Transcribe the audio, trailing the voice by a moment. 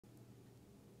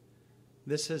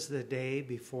This is the day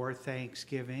before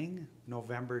Thanksgiving,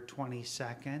 November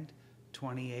 22nd,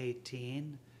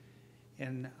 2018.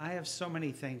 And I have so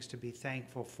many things to be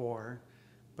thankful for,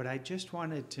 but I just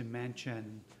wanted to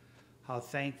mention how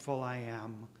thankful I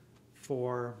am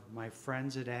for my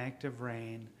friends at Active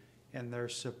Rain and their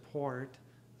support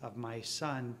of my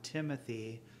son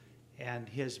Timothy and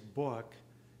his book,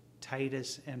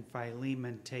 Titus and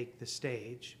Philemon Take the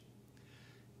Stage.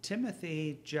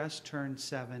 Timothy just turned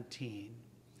 17.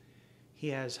 He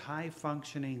has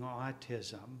high-functioning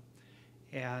autism,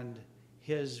 and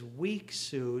his weak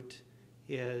suit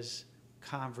is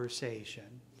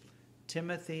conversation.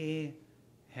 Timothy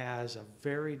has a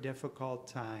very difficult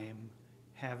time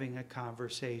having a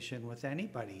conversation with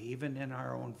anybody, even in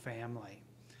our own family.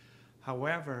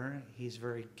 However, he's a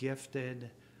very gifted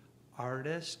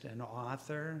artist and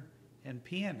author and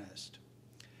pianist.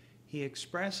 He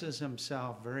expresses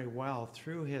himself very well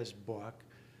through his book,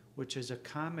 which is a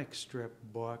comic strip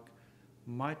book,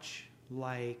 much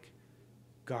like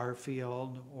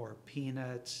Garfield or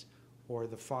Peanuts or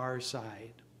The Far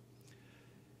Side.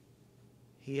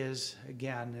 He is,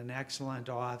 again, an excellent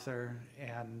author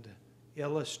and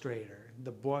illustrator.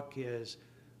 The book is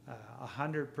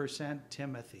 100%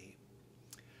 Timothy.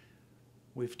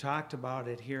 We've talked about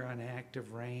it here on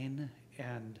Active Rain,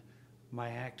 and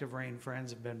my Active Rain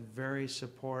friends have been very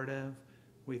supportive.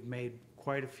 We've made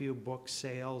quite a few book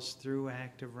sales through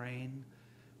Active Rain,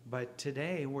 but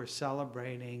today we're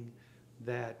celebrating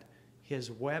that his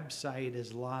website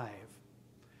is live.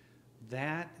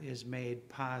 That is made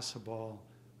possible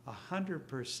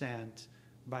 100%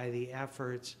 by the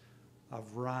efforts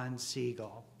of Ron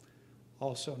Siegel,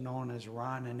 also known as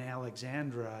Ron and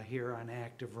Alexandra here on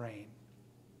Active Rain.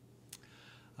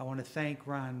 I want to thank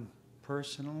Ron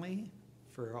personally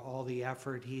for all the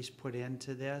effort he's put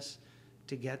into this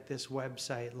to get this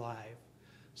website live.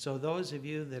 So those of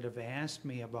you that have asked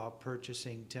me about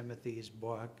purchasing Timothy's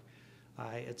book,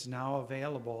 it's now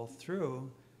available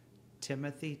through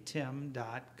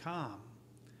timothytimm.com.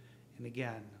 And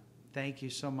again, thank you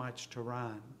so much to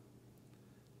Ron,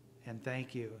 and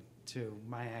thank you to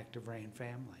my Active Rain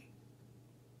family.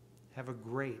 Have a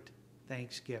great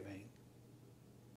Thanksgiving.